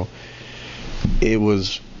 And so it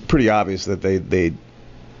was pretty obvious that they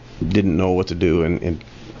didn't know what to do, and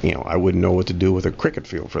I wouldn't know what to do with a cricket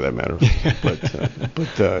field for that matter.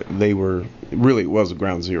 But they were really, it was a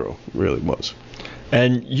ground zero, really was.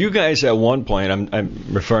 And you guys at one point, I'm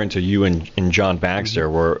referring to you and John Baxter,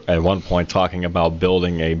 were at one point talking about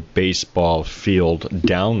building a baseball field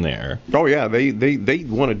down there. Oh yeah, they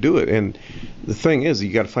want to do it, and the thing is,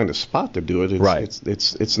 you got to find a spot to do it. Right.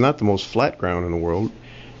 It's not the most flat ground in the world.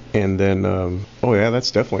 And then,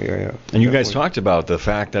 that's definitely, yeah. And you guys talked about the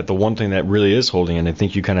fact that the one thing that really is holding, and I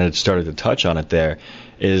think you kind of started to touch on it there,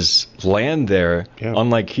 is land there,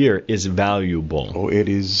 unlike here, is valuable. Oh, it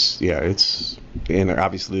is, and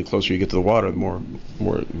obviously the closer you get to the water, the more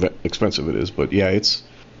expensive it is. But yeah, it's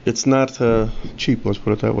not cheap, let's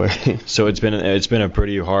put it that way. So it's been a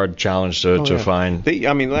pretty hard challenge to find.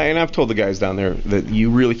 And I've told the guys down there that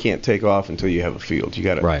you really can't take off until you have a field. You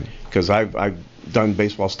got to, right? Because I've done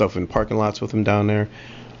baseball stuff in parking lots with them down there,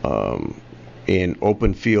 in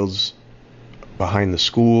open fields behind the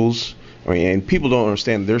schools. And people don't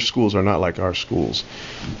understand, their schools are not like our schools.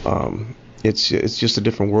 It's just a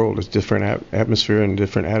different world. It's different atmosphere and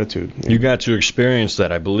different attitude. You got to experience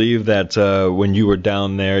that. I believe that when you were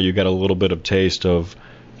down there, you got a little bit of taste of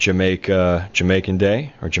Jamaican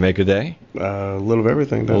Day or Jamaica Day. A little of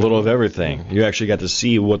everything. A little of everything. You actually got to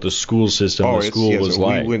see what the school system, was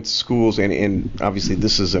like. We went to schools, and obviously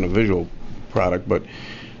this isn't a visual product, but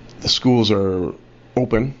the schools are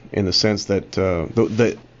open in the sense that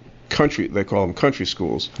the country, they call them country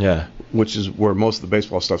schools, which is where most of the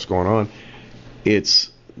baseball stuff's going on.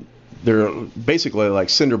 They're basically like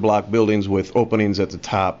cinder block buildings with openings at the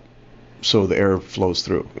top, so the air flows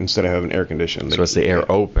through instead of having air conditioning. So it's the air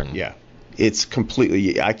open. Yeah, it's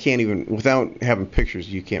completely. I can't even, without having pictures,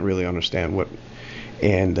 you can't really understand what.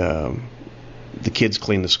 And the kids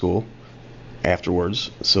clean the school afterwards,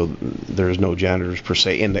 so there's no janitors per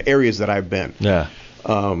se in the areas that I've been. Yeah.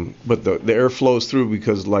 But the air flows through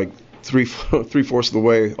because like three-fourths of the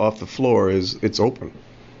way off the floor it's open.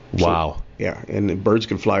 Wow. So, yeah, and the birds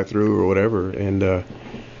can fly through or whatever, and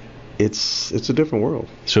it's a different world.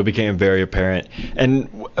 So it became very apparent. And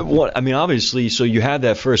obviously, so you had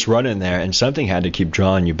that first run in there, and something had to keep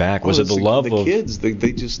drawing you back. Was it the love of the kids?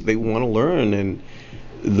 They want to learn, and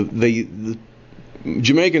the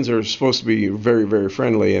Jamaicans are supposed to be very, very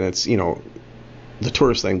friendly, and it's the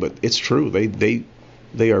tourist thing, but it's true.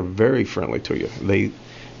 They are very friendly to you.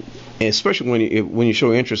 And especially when you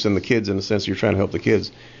show interest in the kids, in the sense you're trying to help the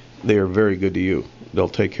kids, they are very good to you. They'll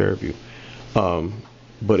take care of you.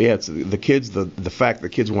 But yeah, it's the kids. The fact that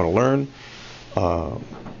kids want to learn,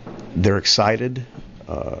 they're excited.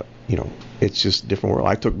 It's just a different world.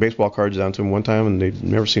 I took baseball cards down to them one time, and they'd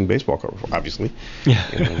never seen baseball cards before, obviously. Yeah.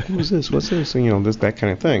 Who's this? What's this? And, that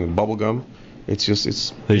kind of thing. Bubble gum. They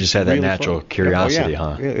just had that natural fun. curiosity,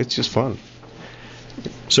 huh? Yeah, it's just fun.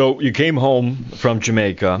 So you came home from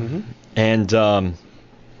Jamaica, and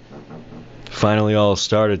finally all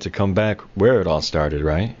started to come back where it all started,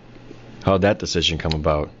 right? How'd that decision come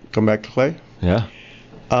about? Come back to Clay? Yeah.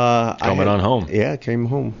 Coming on home. Yeah, I came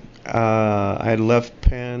home. I had left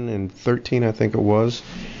Penn in 13, I think it was,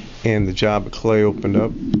 and the job at Clay opened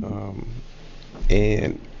up.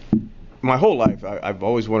 And my whole life, I've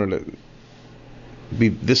always wanted to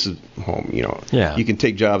this is home, Yeah. You can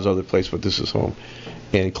take jobs other places, but this is home.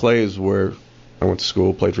 And Clay is where I went to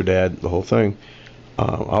school, played for Dad, the whole thing. I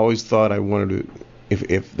always thought I wanted to,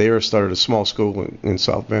 if they ever started a small school in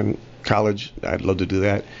South Bend College, I'd love to do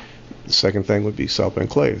that. The second thing would be South Bend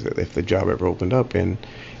Clay, if the job ever opened up. And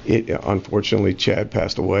unfortunately, Chad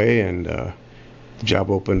passed away, and the job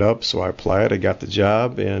opened up, so I applied. I got the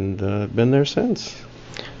job, and been there since.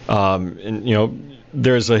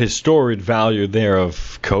 There's a historic value there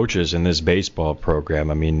of coaches in this baseball program.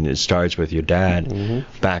 I mean, it starts with your dad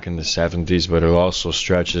back in the 70s, but it also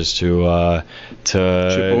stretches to Chip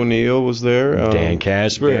O'Neill was there. Dan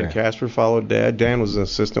Casper. Dan Casper followed Dad. Dan was an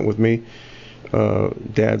assistant with me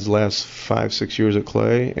Dad's last 5-6 years at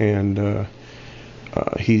Clay, and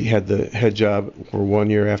he had the head job for 1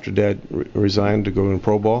 year after Dad resigned to go in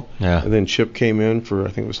pro ball. Yeah. And then Chip came in for,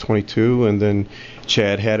 I think it was 22, and then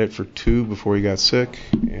Chad had it for 2 before he got sick,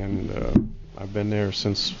 and I've been there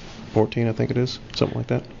since 14, I think it is, something like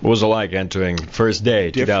that. What was it like entering first day,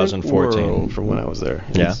 Different 2014? world from when I was there.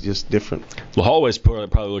 Yeah. It's just different. The hallways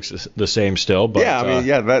probably looks the same still, but Yeah, I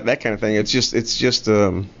mean, that kind of thing. It's just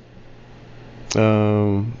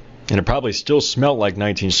and it probably still smelled like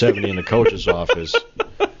 1970 in the coach's office.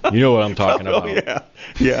 You know what I'm talking about? Oh, yeah.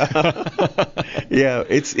 Yeah.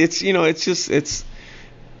 It's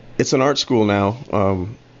an art school now.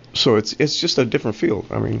 So it's just a different field.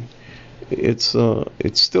 I mean, it's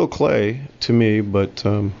still Clay to me, but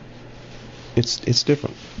it's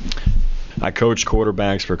different. I coached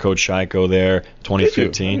quarterbacks for Coach Scheiko there, 2015.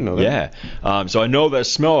 Did you? I didn't know that. Yeah. So I know the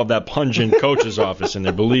smell of that pungent coach's office in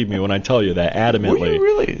there. Believe me when I tell you that adamantly. Were you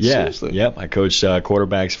really? Yeah. Seriously? Yep. I coached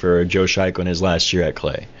quarterbacks for Joe Scheiko in his last year at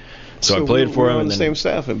Clay. So I played for him. On and the then, same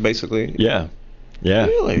staff, basically. Yeah. Yeah.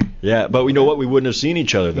 Really? Yeah. But we know what? We wouldn't have seen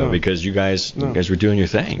each other though No. because you guys were doing your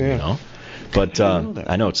thing. Yeah. You know. But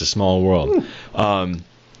I know it's a small world.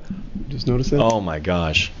 Just notice that? Oh my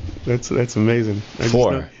gosh. That's amazing.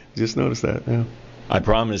 Just noticed that. Yeah. I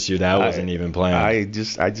promise you that wasn't even planned. I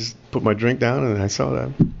just put my drink down and I saw that.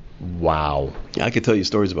 Wow. I could tell you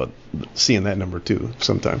stories about seeing that number too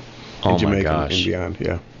sometime. Oh in Jamaica my gosh. and beyond.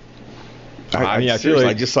 Yeah. I mean, I feel seriously,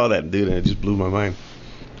 like I just saw that dude and it just blew my mind.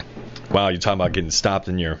 Wow, you're talking about getting stopped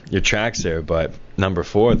in your tracks there, but number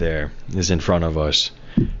 4 there is in front of us.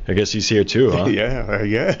 I guess he's here too, huh? Yeah, I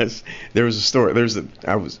guess. There was a story.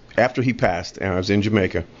 After he passed, and I was in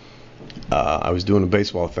Jamaica. I was doing a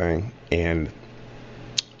baseball thing, and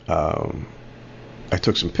I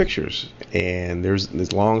took some pictures. And there's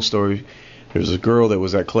this long story. There's a girl that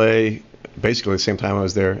was at Clay, basically the same time I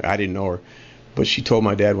was there. I didn't know her, but she told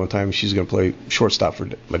my dad one time she's going to play shortstop for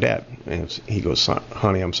my dad. And he goes,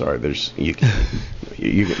 "Honey, I'm sorry. There's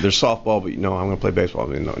softball, but no, I'm going to play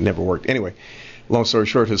baseball." And it never worked. Anyway, long story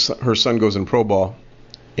short, her son goes in pro ball,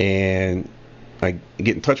 and I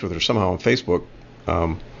get in touch with her somehow on Facebook.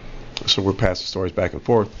 So we're passing stories back and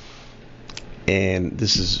forth. And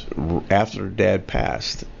this is after Dad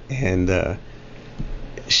passed. And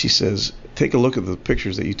she says, "Take a look at the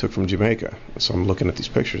pictures that you took from Jamaica." So I'm looking at these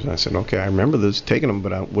pictures. And I said, "Okay, I remember taking them,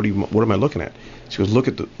 but what am I looking at?" She goes,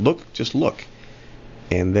 just look.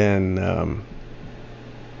 And then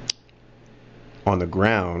on the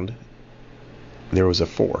ground, there was a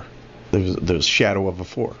 4. There was a shadow of a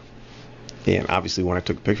 4. And obviously when I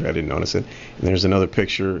took the picture, I didn't notice it. And there's another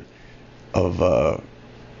picture of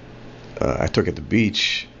I took at the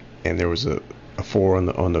beach, and there was a 4 on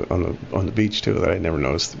the beach too that I never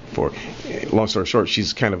noticed before. Long story short,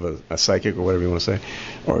 she's kind of a psychic or whatever you want to say,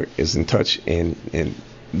 or is in touch, and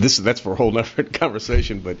that's for a whole other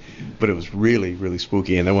conversation. But it was really, really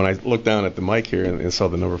spooky. And then when I looked down at the mic here and saw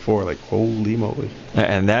the number 4, like, holy moly!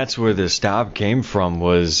 And that's where the stop came from.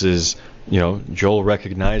 Was Joel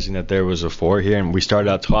recognizing that there was a 4 here, and we started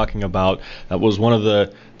out talking about that was one of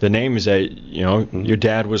the names that your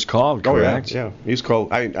dad was called, correct? Oh yeah. He's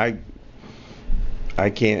called. I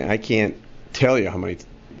can't tell you how many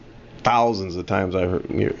thousands of times I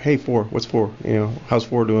heard, "Hey, 4, what's 4? How's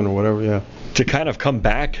 4 doing?" or whatever. Yeah. To kind of come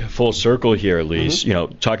back full circle here, at least,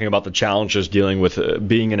 talking about the challenges dealing with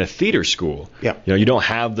being in a theater school. Yeah. You don't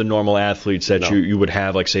have the normal athletes that you would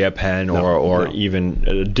have, like, say, at Penn or even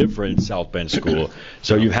a different South Bend school.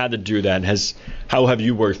 So you had to do that. How have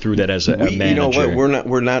you worked through that as a manager? You know what?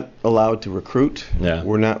 We're not allowed to recruit. Yeah.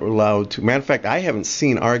 We're not allowed to. Matter of fact, I haven't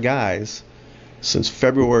seen our guys since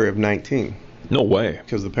February of 19. No way.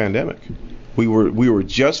 Because of the pandemic. We were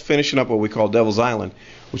just finishing up what we call Devil's Island,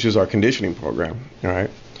 which is our conditioning program. All right.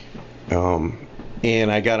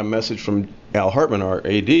 And I got a message from Al Hartman, our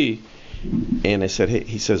AD, and I said, "Hey,"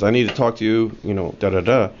 he says, "I need to talk to you,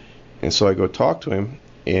 da-da-da." And so I go talk to him,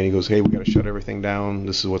 and he goes, "Hey, we got to shut everything down.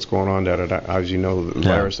 This is what's going on, da-da-da. As you know, the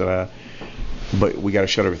virus, da-da. But we got to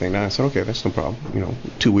shut everything down." I said, "Okay, that's no problem.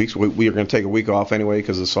 2 weeks. We are going to take a week off anyway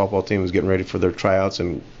because the softball team is getting ready for their tryouts,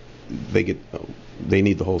 and they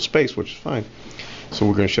need the whole space, which is fine. So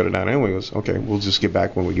we're going to shut it down anyway." He goes, "Okay, we'll just get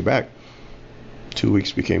back when we get back." 2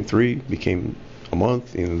 weeks became 3, became a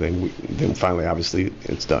month, and then finally, obviously,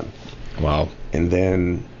 it's done. Wow. And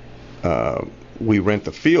then we rent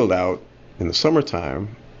the field out in the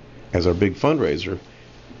summertime as our big fundraiser.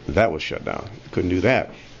 That was shut down. Couldn't do that.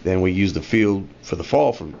 Then we used the field for the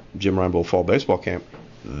fall for Jim Reinebold Fall Baseball Camp.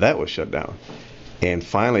 That was shut down. And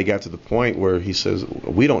finally got to the point where he says,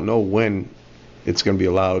 "We don't know when it's going to be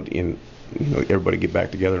allowed in, everybody get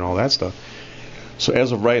back together and all that stuff." So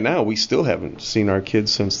as of right now, we still haven't seen our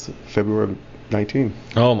kids since February 19.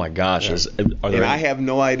 Oh my gosh! Yeah. Are there I have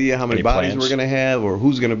no idea how many bodies we're going to have or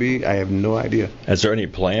who's going to be. I have no idea. Is there any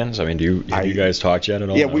plans? I mean, have you guys talked yet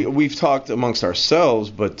at all? Yeah, we've talked amongst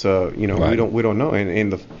ourselves, but right. we don't know.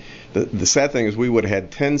 And the sad thing is, we would have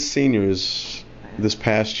had 10 seniors this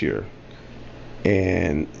past year,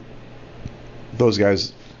 and those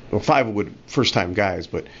guys, well, 5 would first-time guys,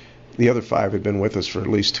 but the other 5 had been with us for at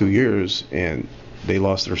least 2 years, and they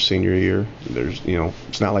lost their senior year. There's,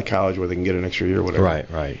 it's not like college where they can get an extra year or whatever.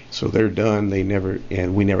 Right. So they're done. We never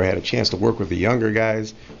had a chance to work with the younger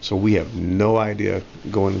guys. So we have no idea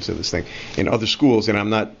going into this thing. In other schools, and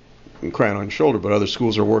I'm not crying on your shoulder, but other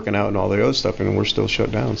schools are working out and all the other stuff, and we're still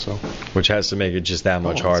shut down. So, which has to make it just that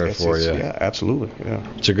much harder for you. Yeah, absolutely. Yeah.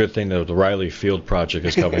 It's a good thing that the Riley Field project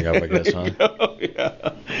is coming up, I guess, huh?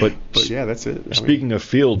 Yeah. But yeah, that's it. Speaking of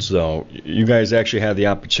fields, though, you guys actually had the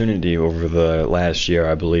opportunity over the last year,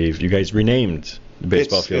 I believe. You guys renamed the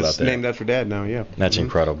baseball field out there. It's named after Dad now. Yeah. That's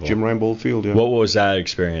incredible. Jim Reinebold Field. Yeah. What was that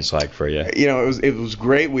experience like for you? It was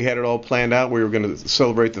great. We had it all planned out. We were going to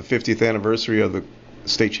celebrate the 50th anniversary of the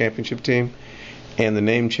state championship team, and the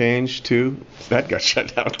name change too. That got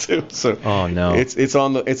shut down too. So oh no, it's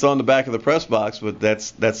on the back of the press box, but that's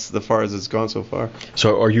the far as it's gone so far.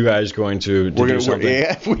 So are you guys going to do something?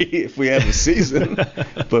 Yeah, if we have the season,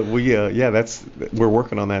 but we're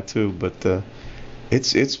working on that too. But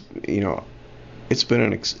it's been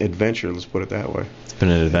an adventure. Let's put it that way. It's been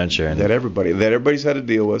an adventure that everybody's had to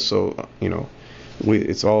deal with. So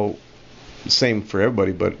it's all the same for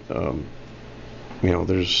everybody, but.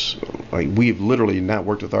 There's we've literally not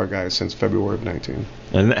worked with our guys since February of 19.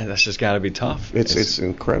 And that's just got to be tough. It's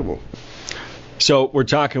incredible. So we're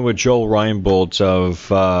talking with Joel Reinebold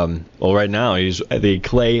of, right now he's the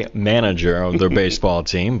Clay manager of their baseball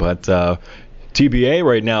team, but TBA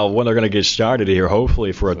right now, when they're going to get started here,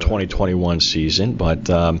 hopefully for a 2021 season, but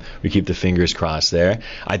we keep the fingers crossed there.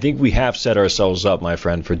 I think we have set ourselves up, my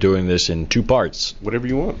friend, for doing this in 2 parts. Whatever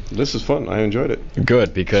you want. This is fun. I enjoyed it.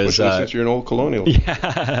 Good, because... Especially since you're an old colonial. Yeah,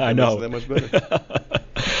 I know. That much better.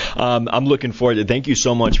 I'm looking forward to it. Thank you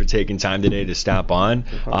so much for taking time today to stop on.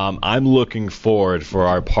 I'm looking forward for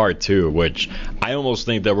our part 2, which I almost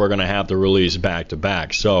think that we're going to have to release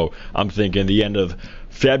back-to-back. So I'm thinking the end of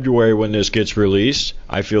February when this gets released,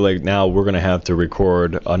 I feel like now we're going to have to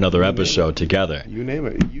record another episode together. You name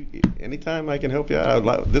it. Anytime I can help you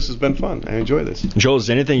out. This has been fun. I enjoy this. Joel, is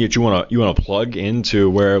there anything that you want to plug into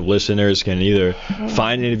where listeners can either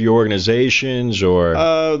find any of your organizations or...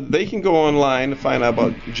 They can go online to find out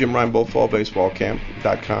about Jim Reinebold Fall Baseball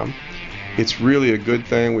Camp.com. It's really a good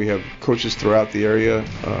thing. We have coaches throughout the area.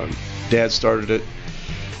 Dad started it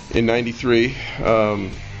in 93.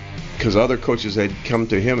 Because other coaches had come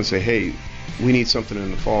to him and say, hey, we need something in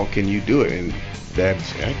the fall. Can you do it? And Dad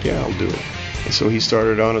said, heck yeah, I'll do it. And so he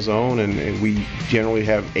started on his own, and we generally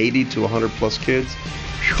have 80 to 100 plus kids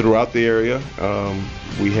throughout the area.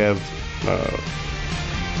 We have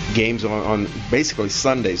games on basically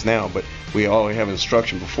Sundays now, but we all have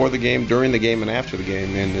instruction before the game, during the game, and after the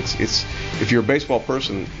game. And it's if you're a baseball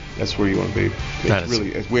person, that's where you want to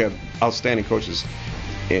be. We have outstanding coaches,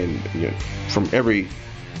 and from every.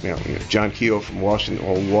 John Keogh from Washington,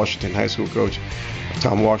 old Washington high school coach,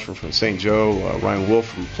 Tom Washburn from St. Joe, Ryan Wolf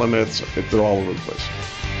from Plymouth. They're all over the place.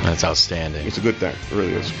 That's outstanding. It's a good thing. It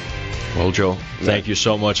really is. Well, Joel, thank you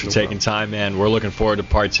so much for taking time, man. We're looking forward to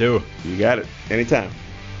part 2. You got it. Anytime.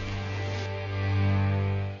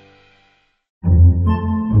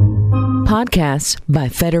 Podcasts by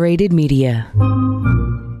Federated Media.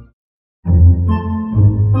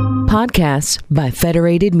 Podcasts by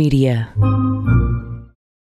Federated Media.